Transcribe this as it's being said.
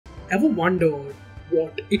Ever wondered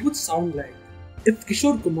what it would sound like if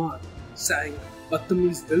Kishore Kumar sang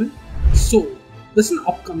Badtameez Dil? So, there's an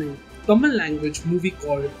upcoming Tamil language movie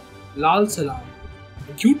called Lal Salaam,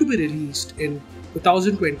 due to be released in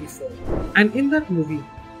 2024. And in that movie,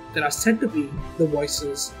 there are said to be the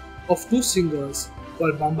voices of two singers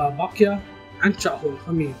called Bamba, Bakya and Shahul,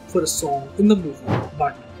 Hameed for a song in the movie.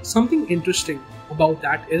 But something interesting about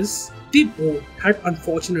that is they both had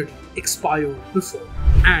unfortunately expired before,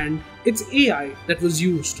 and it's AI that was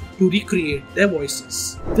used to recreate their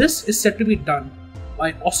voices. This is said to be done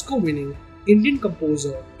by Oscar-winning Indian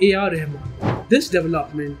composer Rahman. This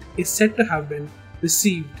development is said to have been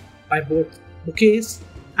received by both bouquets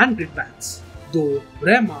and wristbands, though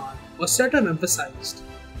Rahman was said to have emphasized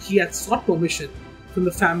he had sought permission from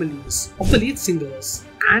the families of the lead singers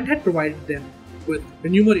and had provided them with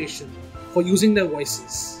remuneration for using their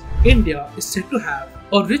voices. India is said to have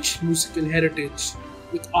a rich musical heritage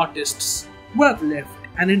with artists who have left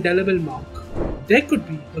an indelible mark. There could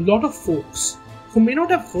be a lot of folks who may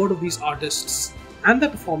not have heard of these artists and their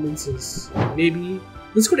performances. Maybe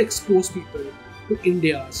this could expose people to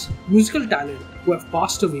India's musical talent who have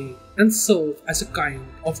passed away and serve as a kind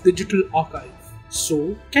of digital archive.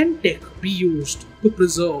 So, can tech be used to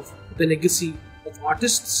preserve the legacy of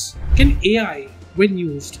artists? Can AI, when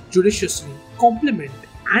used judiciously, complement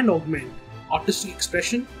and augment artistic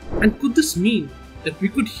expression? And could this mean that we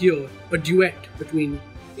could hear a duet between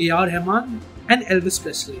Rahman and Elvis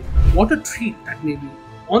Presley? What a treat that may be.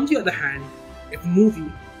 On the other hand, if a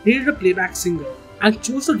movie needed a playback singer and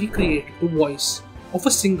chose to recreate the voice of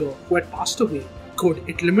a singer who had passed away, could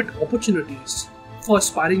it limit opportunities for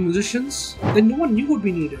aspiring musicians? Then no one knew would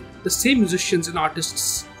be needed. The same musicians and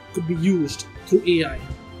artists could be used through AI.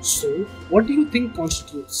 So, what do you think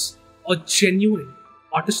constitutes a genuine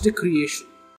artistic creation?